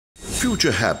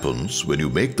future happens when you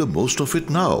make the most of it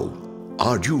now.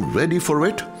 Are you ready for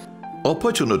it?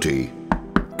 Opportunity,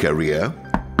 career,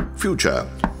 future.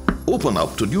 Open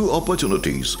up to new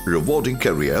opportunities, rewarding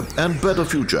career and better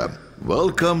future.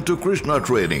 Welcome to Krishna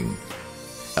Training.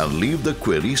 And leave the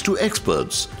queries to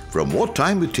experts. From what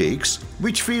time it takes,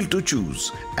 which field to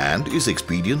choose, and is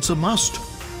experience a must?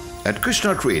 At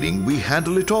Krishna Training, we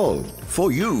handle it all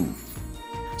for you.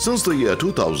 Since the year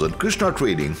 2000, Krishna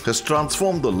Training has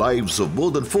transformed the lives of more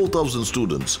than 4,000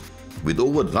 students with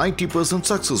over 90%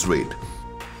 success rate.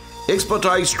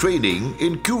 Expertise training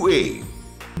in QA.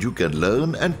 You can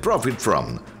learn and profit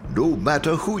from, no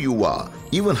matter who you are.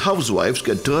 Even housewives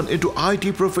can turn into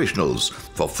IT professionals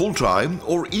for full-time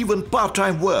or even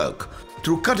part-time work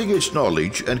through cutting-edge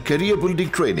knowledge and career-building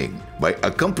training by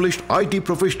accomplished IT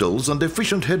professionals and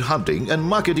efficient headhunting and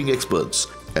marketing experts,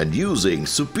 and using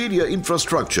superior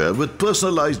infrastructure with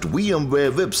personalized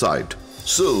VMware website.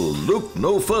 So look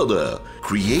no further.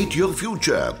 Create your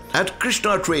future at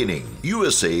Krishna Training,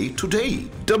 USA today.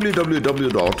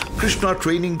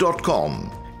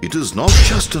 www.krishnatraining.com. It is not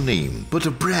just a name, but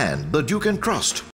a brand that you can trust.